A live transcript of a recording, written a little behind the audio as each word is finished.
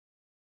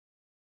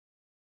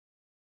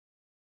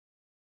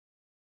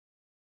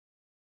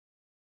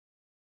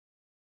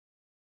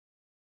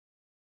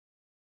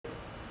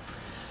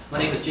My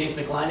name is James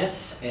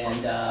McLynas,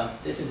 and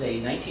this is a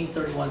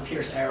 1931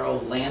 Pierce Arrow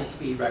land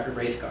speed record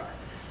race car.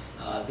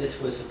 This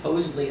was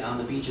supposedly on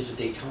the beaches of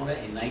Daytona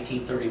in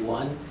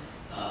 1931.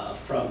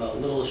 From a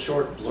little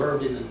short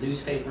blurb in the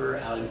newspaper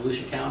out in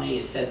Volusia County,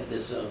 it said that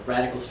this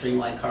radical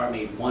streamlined car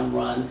made one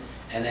run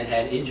and then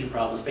had engine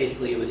problems.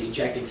 Basically, it was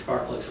ejecting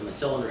spark plugs from a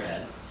cylinder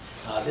head.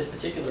 This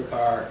particular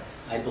car,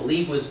 I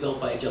believe, was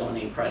built by a gentleman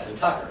named Preston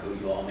Tucker, who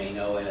you all may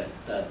know,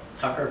 the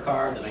Tucker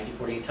car, the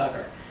 1948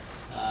 Tucker.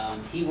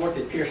 He worked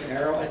at Pierce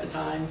Arrow at the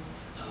time.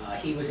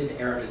 He was into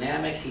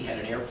aerodynamics. He had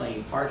an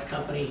airplane parts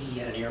company. He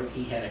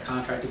had a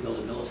contract to build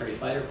a military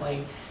fighter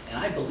plane, and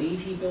I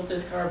believe he built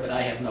this car, but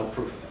I have no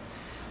proof of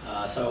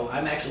it. So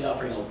I'm actually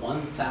offering a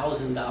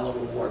 $1,000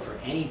 reward for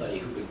anybody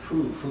who could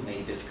prove who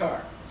made this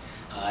car.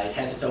 It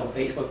has its own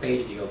Facebook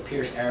page. If you go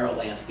Pierce Arrow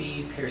Land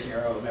Speed, Pierce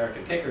Arrow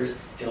American Pickers,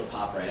 it'll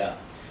pop right up.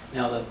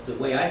 Now, the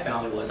way I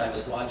found it was I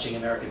was watching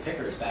American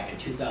Pickers back in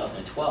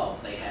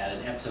 2012. They had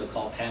an episode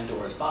called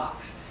Pandora's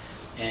Box.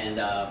 And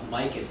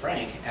Mike and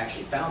Frank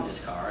actually found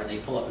this car, and they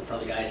pull up in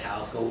front of the guy's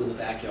house, go in the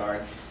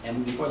backyard,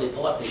 and before they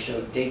pull up, they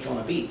showed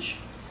Daytona Beach.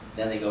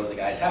 Then they go to the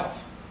guy's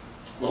house.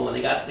 Well, when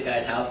they got to the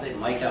guy's house,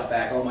 Mike's out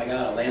back, oh my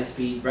God, a land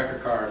speed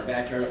record car in the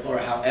backyard of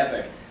Florida, how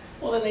epic.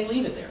 Well, then they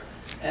leave it there.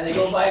 And they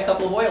go buy a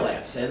couple of oil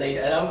lamps, and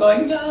I'm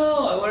going,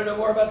 no, I want to know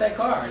more about that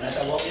car. And I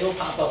thought, well, it'll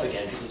pop up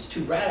again because it's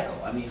too radical.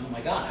 I mean, oh my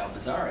God, how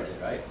bizarre is it,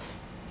 right?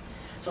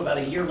 So about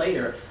a year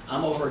later,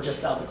 I'm over just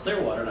south of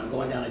Clearwater, and I'm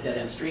going down a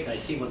dead-end street, and I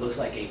see what looks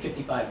like a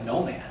 55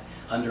 Nomad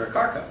under a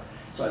car cover.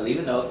 So I leave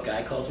a note,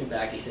 guy calls me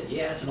back, he said,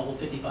 yeah, it's an old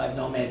 55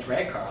 Nomad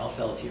drag car, I'll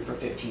sell it to you for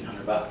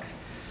 $1,500.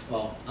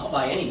 Well, I'll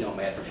buy any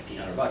Nomad for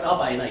 $1,500. I'll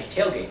buy a nice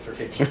tailgate for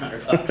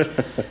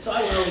 $1,500. So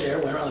I went over there,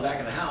 went around the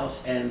back of the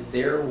house, and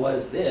there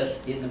was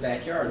this in the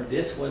backyard.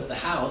 This was the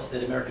house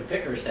that American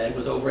Picker said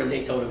was over in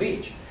Daytona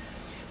Beach.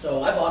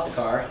 So I bought the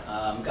car,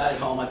 got it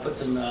home, I put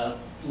some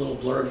little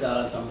blurbs out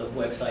on some of the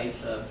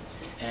websites,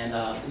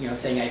 you know,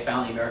 saying I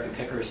found the American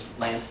Pickers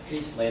land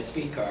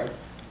speed car.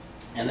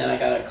 And then I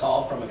got a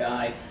call from a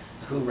guy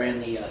who ran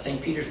the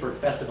St. Petersburg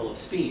Festival of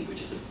Speed,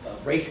 which is a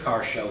race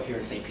car show here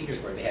in St.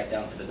 Petersburg they have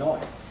down for the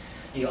North.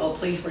 He goes, oh,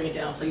 please bring it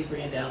down, please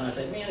bring it down. And I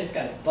said, man, it's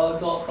got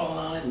bugs all crawling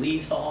on it,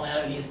 leaves falling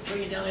out, and he said,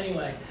 bring it down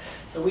anyway.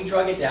 So we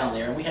drug it down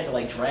there, and we had to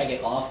like drag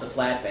it off the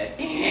flatbed,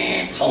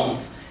 and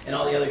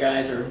all the other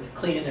guys are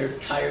cleaning their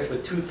tires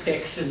with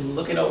toothpicks and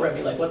looking over at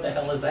me like, what the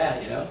hell is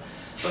that, you know?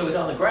 But it was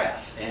on the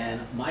grass, and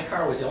my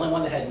car was the only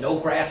one that had no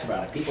grass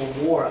around it. People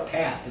wore a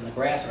path in the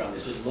grass around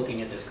this just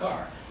looking at this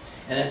car.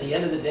 And at the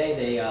end of the day,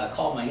 they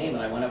called my name,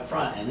 and I went up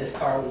front, and this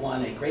car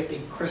won a great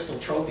big crystal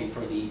trophy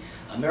for the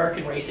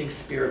American Racing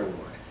Spirit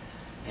Award.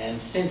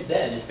 And since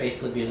then, it's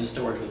basically been in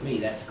storage with me.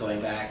 That's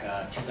going back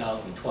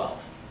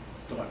 2012.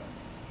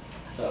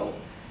 So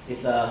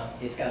it's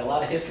got a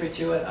lot of history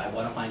to it. I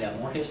want to find out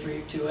more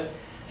history to it.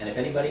 And if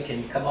anybody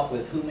can come up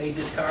with who made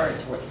this car,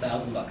 it's worth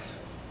 $1,000 to it.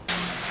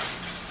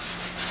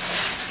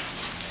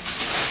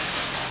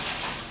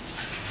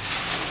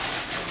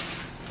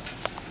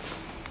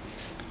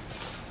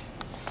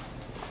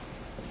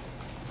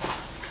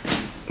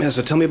 Yeah,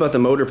 so tell me about the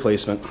motor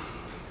placement.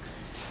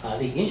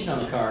 The engine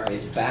on the car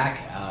is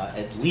back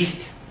at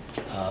least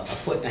a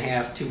foot and a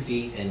half, 2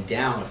 feet, and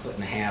down a foot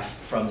and a half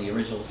from the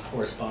original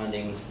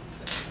corresponding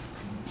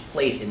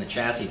place in the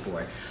chassis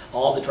for it.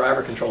 All the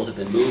driver controls have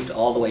been moved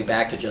all the way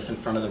back to just in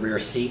front of the rear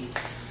seat.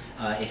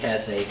 It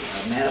has a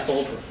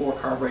manifold for 4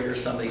 carburetors.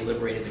 Somebody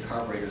liberated the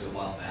carburetors a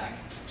while back.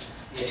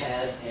 It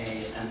has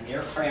an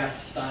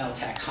aircraft-style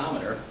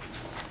tachometer,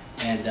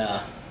 and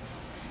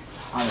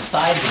on the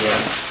side here,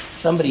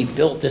 somebody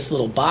built this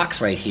little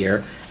box right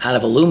here out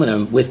of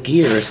aluminum with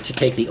gears to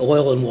take the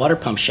oil and water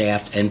pump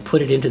shaft and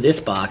put it into this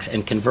box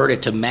and convert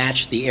it to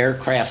match the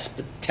aircraft's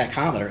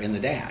tachometer in the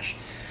dash.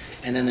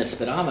 And then the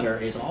speedometer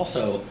is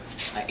also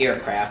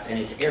aircraft, and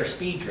it's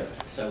airspeed driven.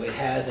 So it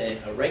has a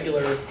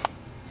regular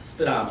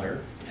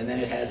speedometer, and then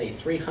it has a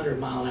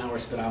 300-mile-an-hour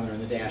speedometer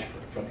in the dash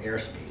from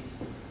airspeed.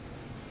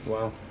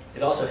 Wow.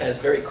 It also has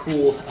very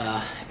cool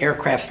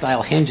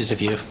aircraft-style hinges. If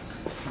you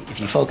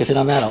focus in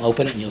on that, I'll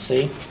open it and you'll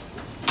see.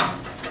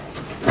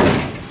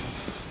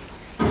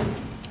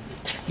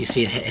 You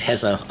see it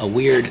has a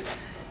weird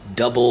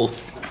double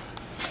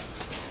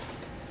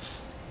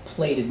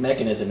plated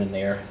mechanism in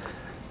there.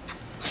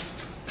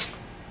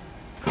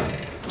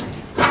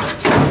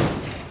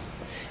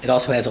 It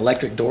also has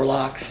electric door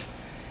locks,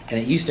 and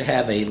it used to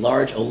have a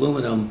large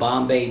aluminum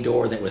Bombay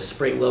door that was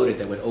spring-loaded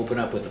that would open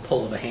up with the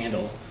pull of a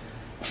handle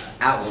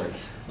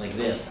outwards, like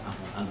this,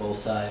 on both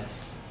sides.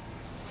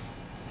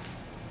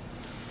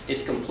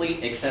 It's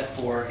complete except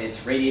for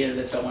its radiator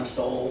that someone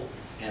stole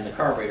and the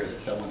carburetors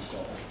that someone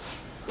stole.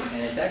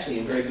 And it's actually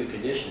in very good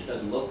condition. It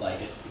doesn't look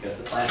like it because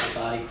the plastic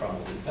body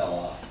crumbled and fell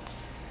off.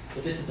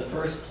 But this is the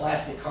first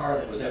plastic car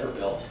that was ever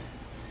built.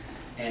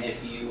 And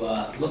if you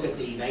look at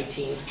the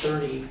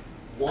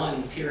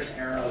 1931 Pierce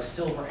Arrow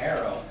Silver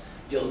Arrow,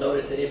 you'll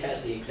notice that it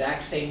has the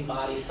exact same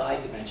body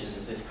side dimensions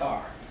as this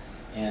car.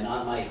 And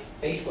on my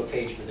Facebook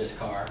page for this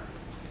car,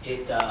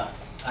 it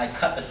I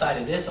cut the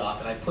side of this off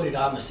and I put it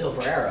on the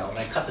Silver Arrow, and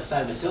I cut the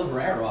side of the Silver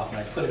Arrow off and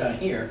I put it on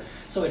here,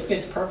 so it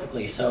fits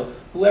perfectly. So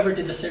whoever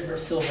did the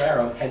Silver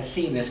Arrow had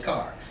seen this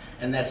car,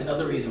 and that's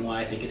another reason why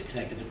I think it's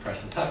connected to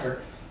Preston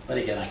Tucker, but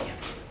again, I can't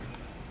prove it.